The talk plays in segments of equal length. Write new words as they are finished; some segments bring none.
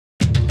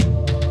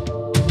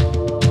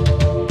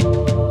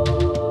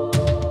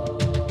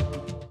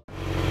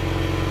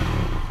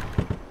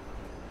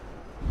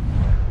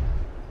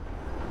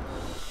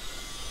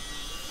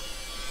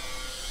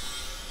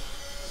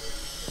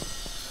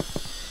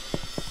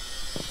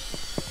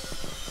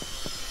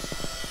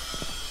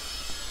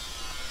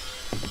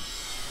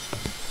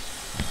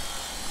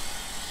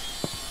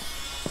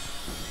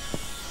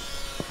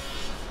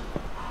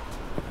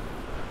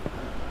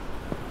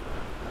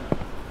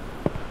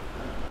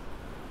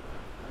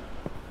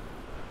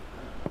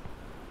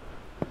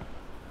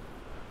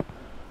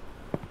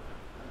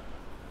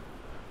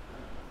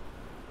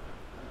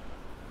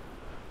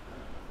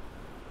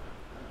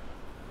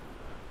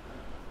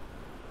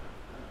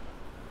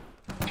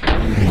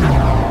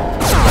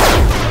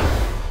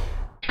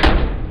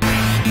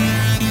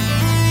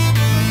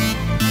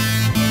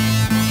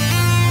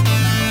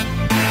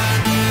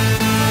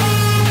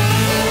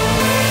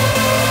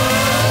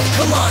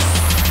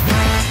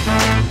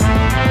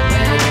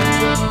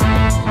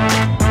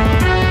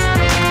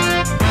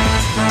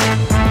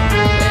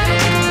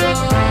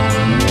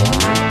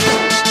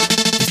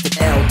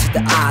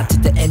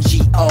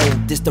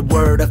is the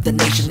word of the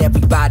nation,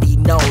 everybody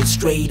knows.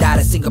 Straight out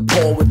of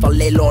Singapore with a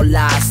little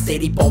la.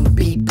 Steady bomb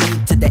beat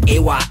to the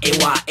ewa,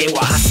 ewa, ewa.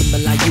 Hasa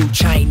Malayu,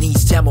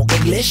 Chinese, Tamil,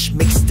 English.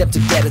 Mix them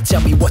together,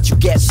 tell me what you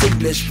get.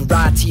 Singlish,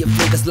 variety of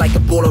flavors like a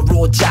bowl of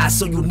raw jazz.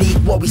 So unique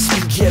what we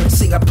speak here in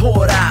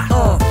Singapore.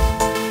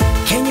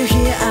 Can you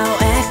hear our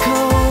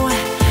echo?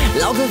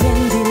 Louder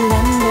than the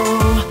Lambo.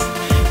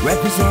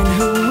 Represent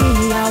who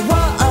we are.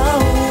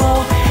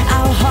 Whoa,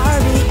 our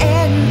heart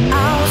and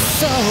our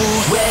soul.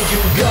 Where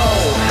you go,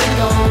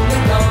 lingo,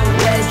 lingo.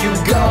 Where you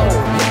go,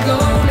 lingo,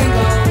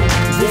 lingo.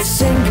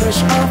 This English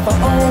of our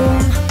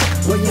own.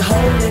 When you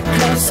hold it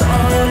close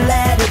or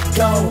let it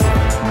go.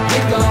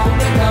 Lingo,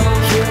 lingo.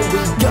 Here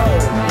we go.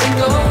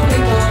 Lingo,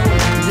 lingo.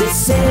 This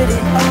city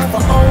of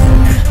our own.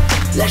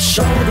 Let's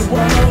show the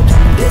world.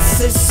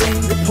 This is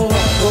Singapore.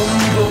 Boom,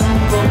 boom,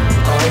 boom.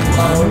 Oh,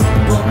 oh.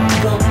 Boom,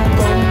 boom,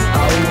 boom.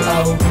 Oh,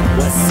 oh.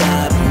 What's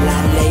up, la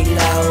lay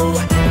low?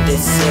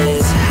 This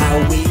is how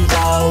we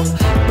roll.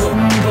 Boom,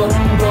 boom,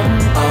 boom.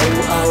 Oh,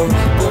 oh.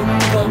 Boom,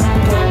 boom,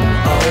 boom.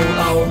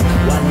 Oh, oh.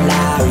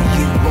 Walao,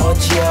 you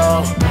want yo.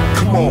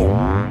 Come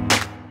on.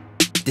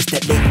 This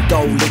that lingo,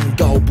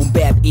 lingo, boom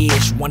bap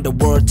ish. Wonder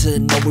word to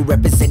know we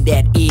represent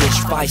that ish.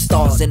 5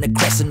 stars and a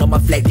crescent on my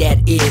flag, that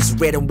is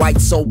red and white,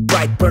 so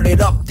bright, burn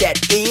it up, that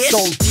is. So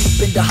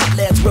deep in the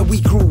hotlands where we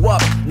grew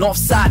up. North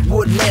side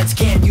woodlands,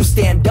 can you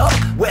stand up?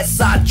 West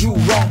side, you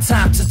wrong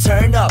time to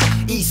turn up.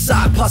 East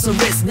side, pass a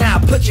wrist now,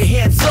 put your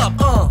hands up.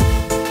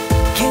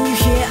 Can you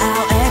hear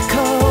our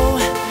echo?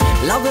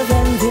 Louder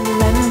than the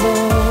Lambo.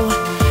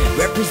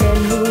 Represent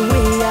who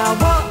we are.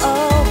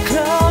 Whoa,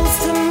 close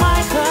to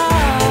my heart.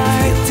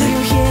 Do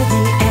you hear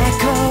the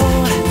echo?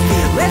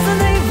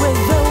 Resonate with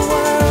the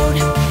world.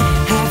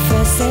 Half a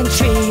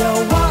century,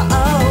 oh,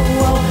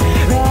 whoa,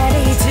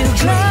 ready to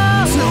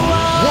glow.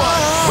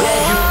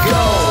 Where you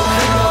go,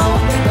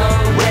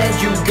 where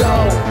you go,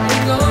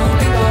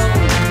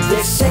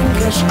 This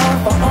English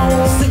of our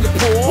own.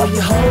 Singapore. When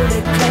you hold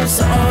it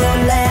closer or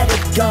let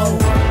it go.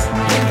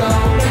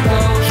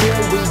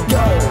 Here we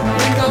go.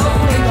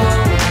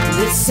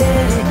 This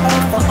city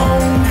of our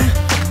own.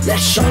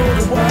 Let's show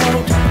the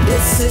world.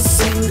 This is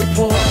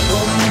Singapore.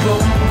 Boom,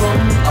 boom,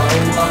 boom. Oh,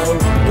 oh.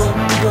 Boom,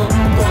 boom,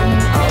 boom.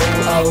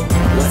 Oh, oh.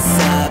 What's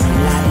up,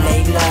 la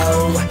lay low?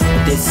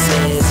 This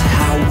is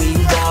how we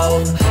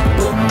roll.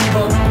 Boom,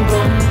 boom,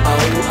 boom.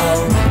 Oh,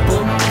 oh.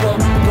 Boom,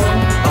 boom, boom.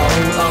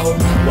 Oh, oh.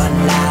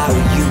 Walao,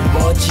 you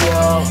want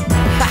yo.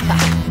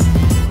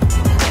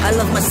 I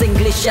love my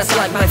Singlish just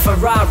like my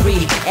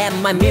Ferrari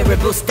and my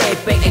Mirabelle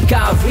steak, bacon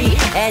curry.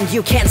 And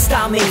you can't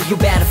stop me, you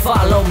better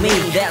follow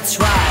me. That's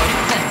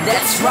right,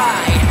 that's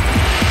right.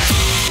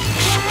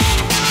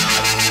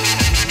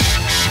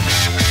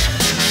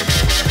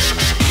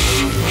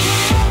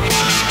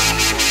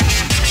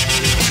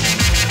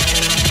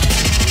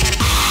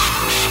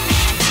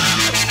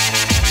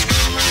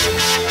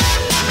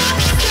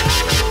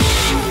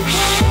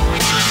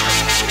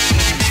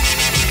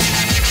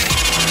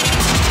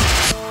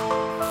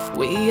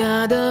 We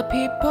are the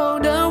people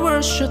the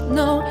world should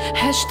know.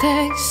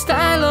 Hashtag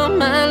style on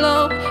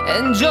Milo.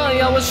 Enjoy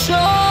our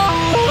show.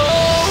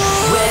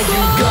 Where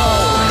you go,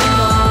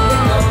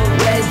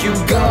 where you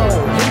go,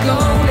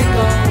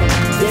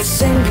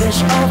 This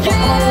English of our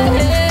own.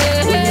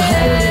 When you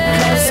hold it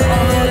close or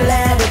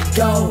let it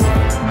go.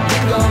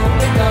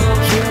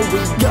 Here we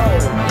go.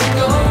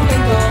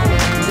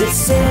 This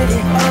city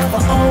of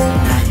our own.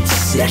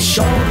 Let's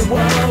show the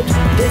world.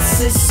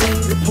 This is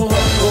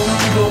Singapore. Boom,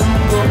 boom,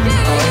 boom.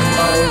 Oh,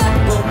 oh.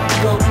 Boom,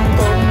 boom,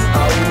 boom.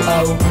 Oh,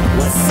 oh.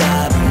 What's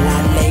up, la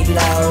lay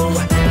low?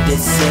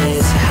 This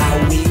is how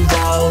we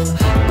roll.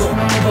 Boom,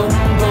 boom,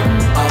 boom.